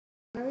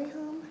Hurry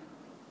home.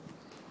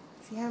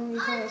 See how many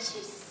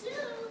fireworks.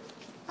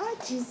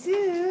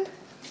 Ajizu.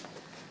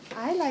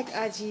 I like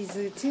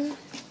Ajizu too.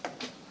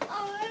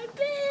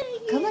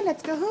 Come on,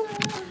 let's go home.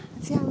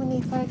 Let's see how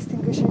many fire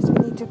extinguishers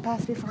we need to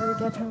pass before we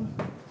get home.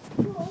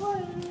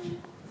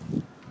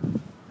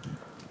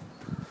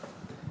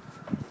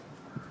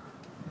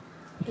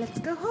 Let's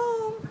go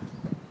home.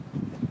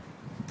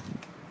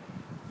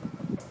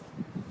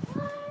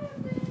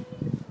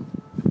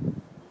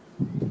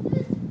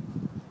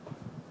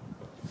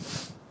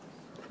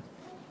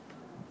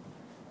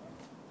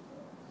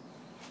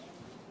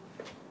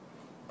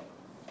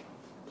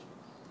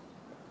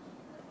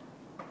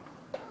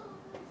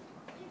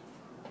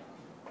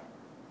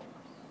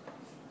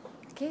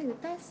 Okay, we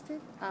passed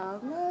it.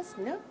 Almost.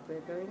 Nope,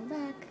 we're going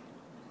back.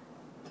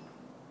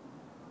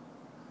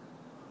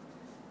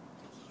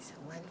 Okay, so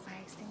one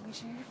fire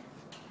extinguisher.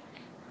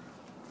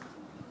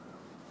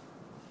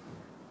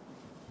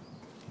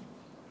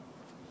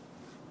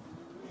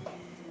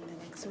 And the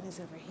next one is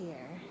over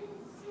here.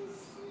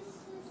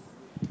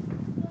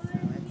 So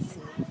let's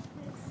see.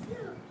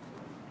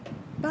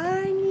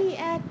 Barney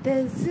at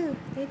the zoo.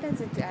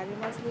 Nathan's into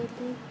animals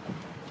lately.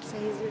 So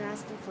he's been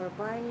asking for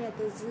Barney at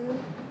the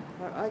zoo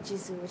or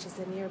Ajizu, which is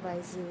a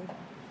nearby zoo.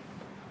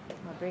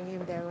 I'll bring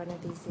him there one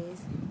of these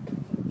days.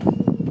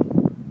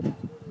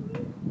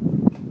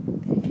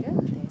 There you go.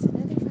 There's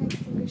another fire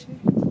extinguisher.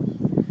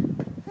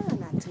 Oh,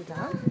 not too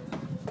long.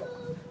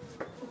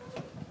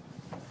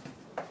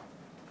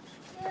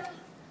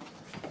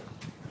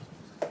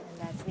 And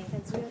that's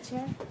Nathan's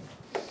wheelchair.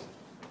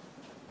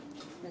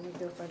 Let me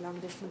go for long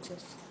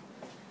distances.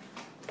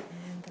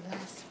 And the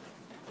last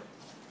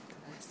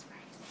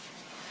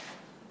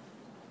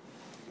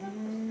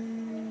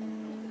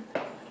and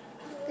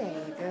there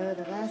you go,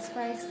 the last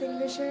fire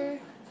extinguisher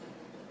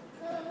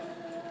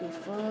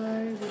before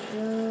we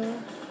go.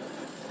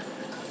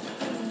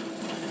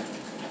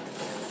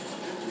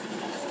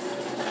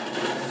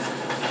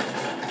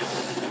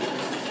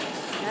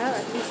 Well,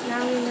 at least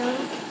now we know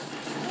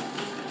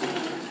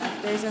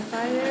if there's a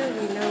fire,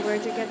 we know where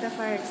to get the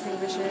fire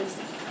extinguishers.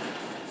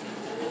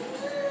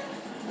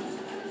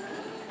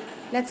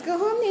 Let's go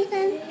home,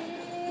 Nathan.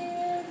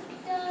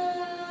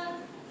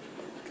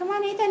 Come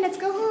on, Nathan, let's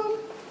go home.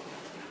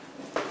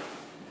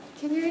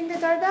 Can you ring the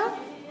doorbell?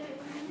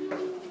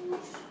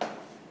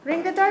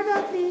 Ring the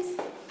doorbell, please.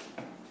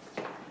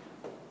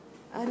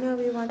 I know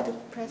we want to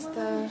press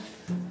the...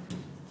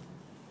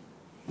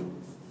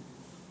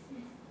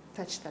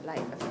 touch the light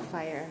of the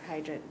fire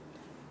hydrant,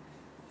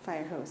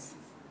 fire hose.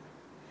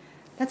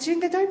 Let's ring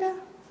the doorbell.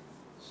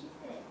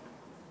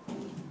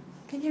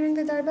 Can you ring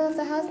the doorbell of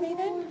the house,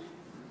 Nathan?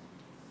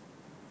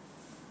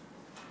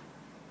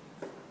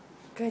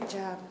 Good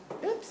job.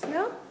 Oops,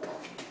 no?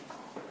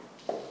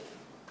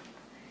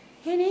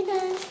 Hey,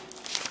 Nathan.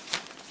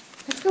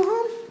 Let's go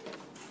home.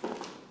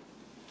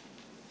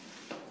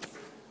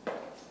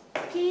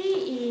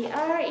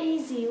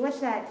 P-E-R-E-Z. What's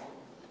that?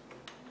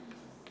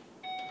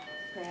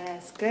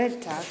 Press.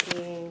 Good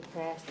talking.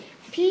 Press.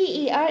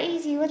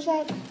 P-E-R-E-Z. What's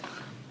that?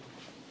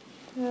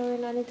 No, we're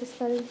not into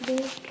spelling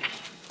today.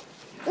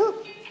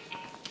 Oop.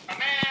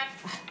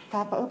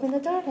 Papa, open the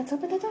door. Let's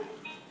open the door.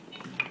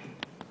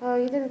 Oh,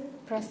 you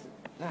didn't press...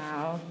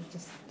 No,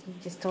 he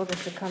just told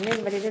us to come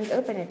in, but he didn't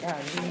open it. Oh,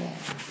 yeah.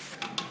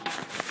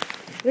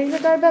 Ring the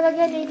doorbell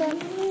again, Nathan.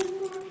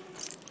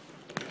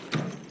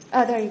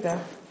 Oh, there you go.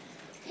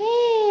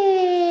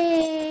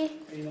 Hey!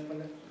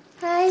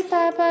 Hi,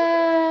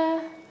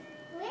 Papa.